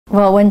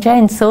Well, when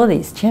Jane saw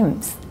these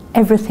chimps,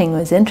 everything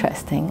was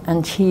interesting,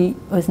 and she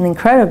was an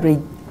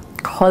incredibly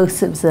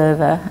close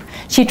observer.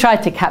 She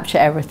tried to capture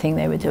everything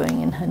they were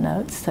doing in her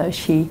notes, so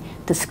she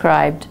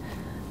described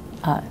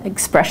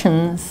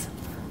expressions,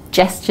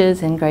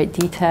 gestures in great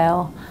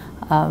detail,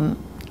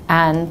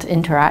 and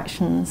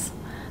interactions.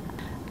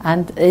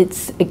 And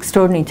it's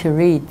extraordinary to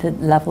read the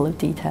level of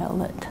detail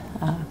that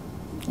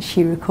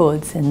she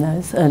records in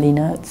those early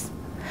notes,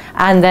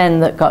 and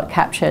then that got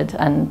captured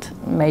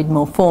and made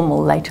more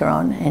formal later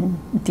on in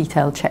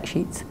detailed check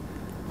sheets.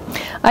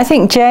 I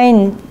think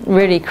Jane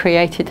really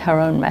created her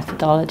own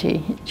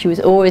methodology. She was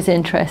always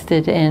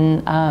interested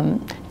in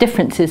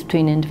differences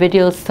between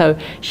individuals, so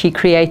she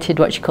created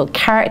what she called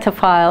character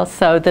files.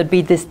 So there'd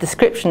be this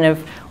description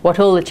of what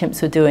all the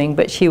chimps were doing,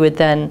 but she would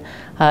then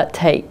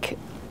take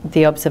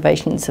the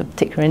observations of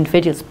particular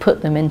individuals,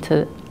 put them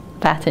into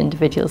that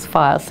individual's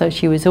file. So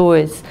she was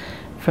always,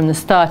 from the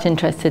start,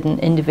 interested in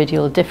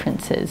individual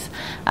differences.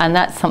 And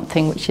that's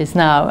something which is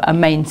now a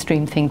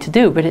mainstream thing to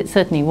do, but it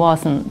certainly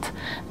wasn't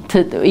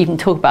to even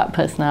talk about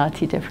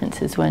personality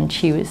differences when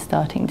she was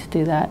starting to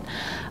do that.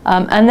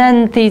 And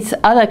then these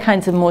other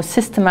kinds of more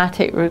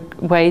systematic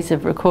ways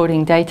of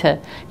recording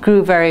data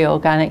grew very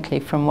organically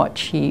from what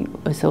she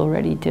was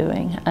already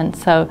doing. And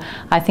so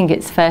I think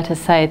it's fair to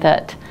say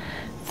that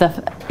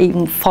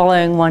even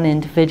following one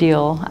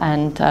individual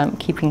and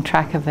keeping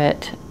track of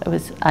it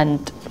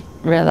and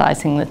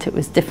realizing that it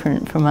was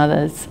different from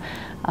others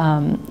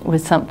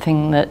was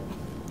something that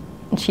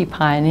she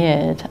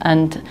pioneered.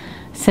 And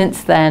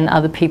since then,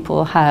 other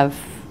people have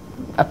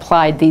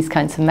applied these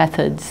kinds of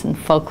methods and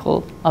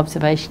focal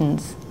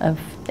observations of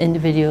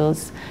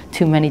individuals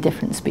to many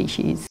different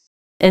species.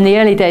 In the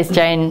early days,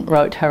 Jane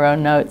wrote her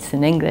own notes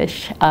in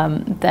English.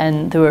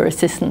 Then there were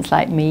assistants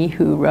like me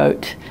who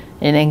wrote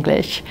in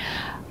English.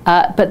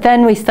 But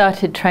then we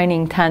started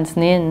training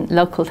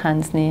local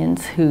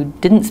Tanzanians who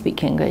didn't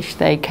speak English.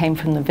 They came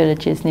from the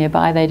villages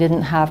nearby. They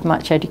didn't have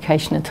much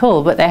education at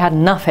all, but they had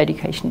enough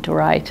education to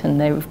write,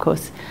 and they were, of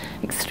course,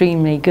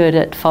 extremely good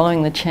at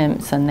following the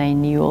chimps, and they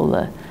knew all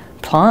the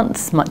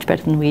plants much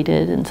better than we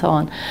did, and so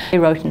on. They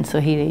wrote in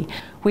Swahili.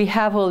 We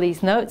have all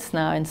these notes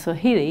now in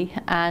Swahili,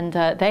 and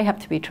they have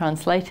to be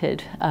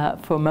translated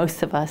for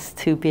most of us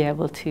to be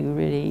able to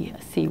really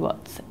see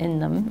what's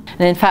in them.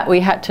 And in fact, we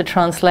had to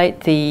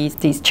translate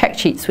these check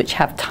sheets, which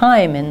have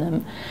time in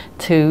them,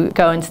 to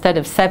go instead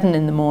of 7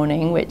 in the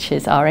morning, which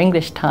is our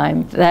English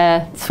time.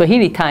 Their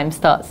Swahili time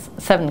starts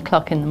 7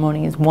 o'clock in the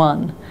morning is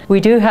 1. We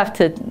do have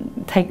to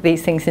take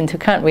these things into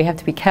account. We have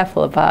to be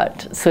careful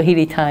about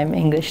Swahili time,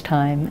 English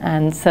time,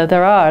 and so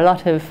there are a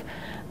lot of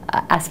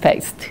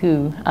aspects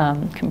to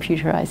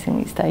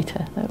computerizing these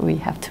data that we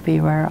have to be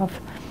aware of.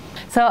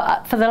 So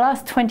for the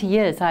last 20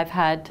 years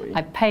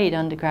I've paid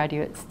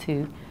undergraduates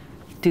to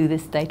do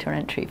this data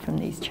entry from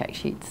these check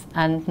sheets,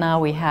 and now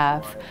we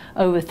have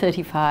over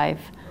 35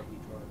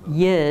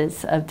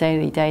 years of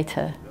daily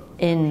data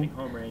in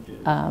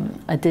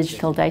a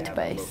digital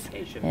database,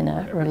 in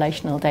a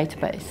relational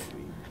database.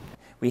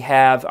 We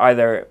have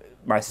either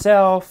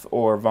myself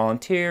or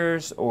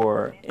volunteers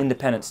or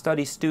independent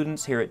study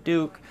students here at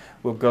Duke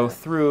will go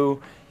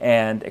through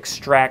and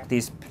extract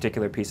these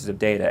particular pieces of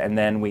data, and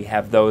then we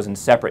have those in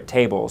separate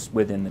tables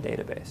within the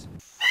database.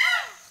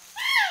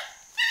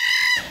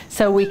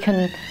 So we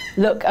can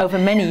look over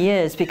many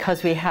years,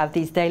 because we have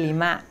these daily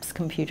maps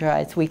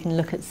computerized, we can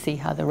look at see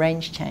how the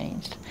range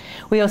changed.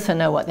 We also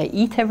know what they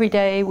eat every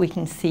day. We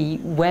can see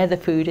where the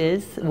food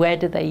is, where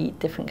do they eat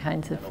different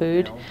kinds of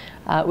food.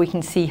 We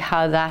can see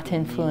how that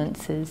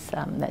influences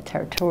their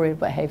territorial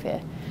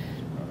behavior.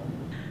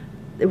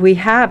 We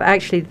have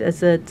actually,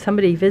 there's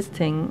somebody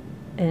visiting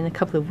in a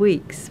couple of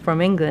weeks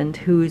from England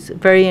who's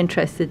very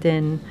interested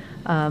in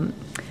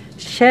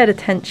shared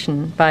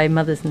attention by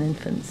mothers and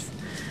infants.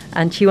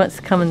 And she wants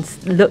to come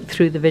and look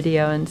through the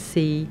video and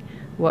see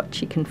what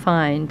she can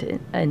find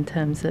in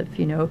terms of,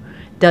 you know,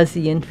 does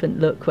the infant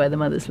look where the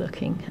mother's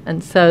looking?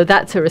 And so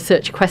that's a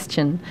research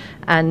question,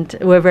 and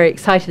we're very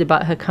excited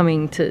about her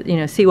coming to, you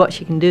know, see what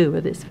she can do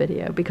with this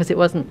video, because it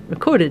wasn't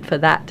recorded for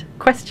that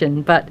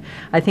question, but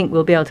I think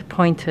we'll be able to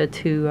point her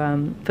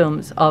to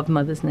films of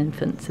mothers and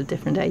infants of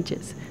different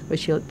ages,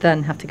 which she'll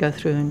then have to go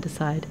through and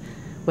decide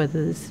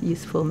whether there's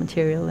useful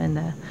material in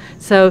there.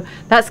 So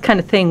that's the kind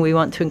of thing we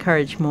want to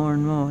encourage more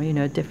and more, you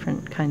know,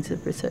 different kinds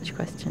of research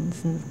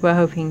questions. And we're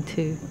hoping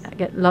to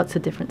get lots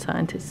of different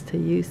scientists to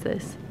use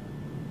this.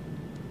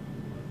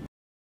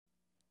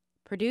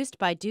 Produced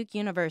by Duke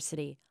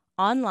University,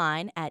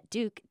 online at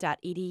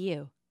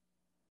duke.edu.